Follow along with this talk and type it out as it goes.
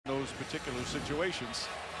those particular situations.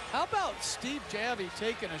 How about Steve Javie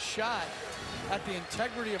taking a shot at the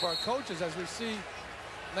integrity of our coaches as we see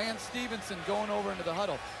Lance Stephenson going over into the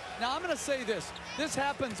huddle? Now, I'm going to say this. This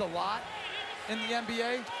happens a lot in the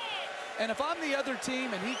NBA. And if I'm the other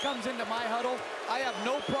team and he comes into my huddle, I have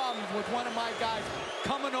no problems with one of my guys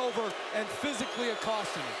coming over and physically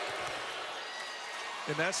accosting him.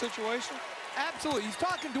 In that situation? Absolutely. He's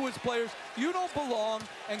talking to his players. You don't belong.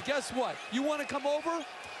 And guess what? You want to come over?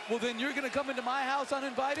 Well, then you're going to come into my house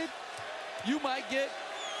uninvited? You might get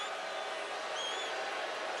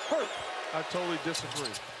hurt. I totally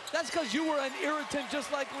disagree. That's because you were an irritant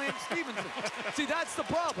just like Lance Stephenson. See, that's the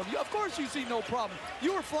problem. Of course you see no problem.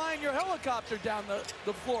 You were flying your helicopter down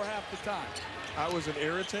the floor half the time. I was an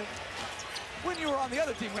irritant? When you were on the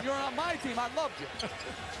other team. When you were on my team, I loved you.